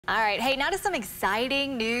All right, hey, now to some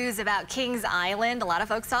exciting news about Kings Island. A lot of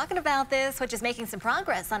folks talking about this, which is making some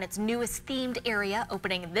progress on its newest themed area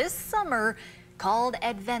opening this summer called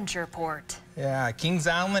Adventureport. Yeah, Kings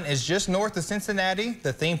Island is just north of Cincinnati.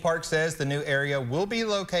 The theme park says the new area will be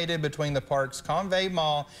located between the park's Convey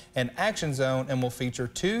Mall and Action Zone and will feature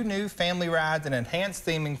 2 new family rides and enhanced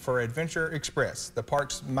theming for Adventure Express, the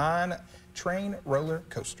park's Mine Train roller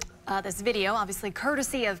coaster. This video, obviously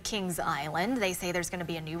courtesy of Kings Island. They say there's going to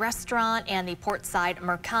be a new restaurant and the Portside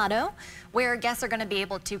Mercado, where guests are going to be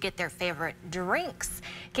able to get their favorite drinks.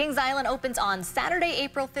 Kings Island opens on Saturday,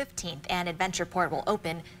 April 15th, and Adventureport will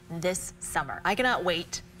open this summer. I cannot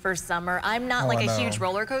wait for summer. I'm not like a huge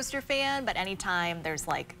roller coaster fan, but anytime there's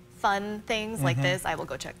like fun things like this, I will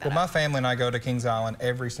go check that out. Well, my family and I go to Kings Island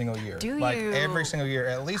every single year. Do like you? Every single year,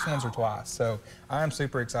 at least once or twice. So I'm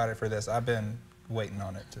super excited for this. I've been waiting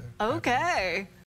on it too. Okay.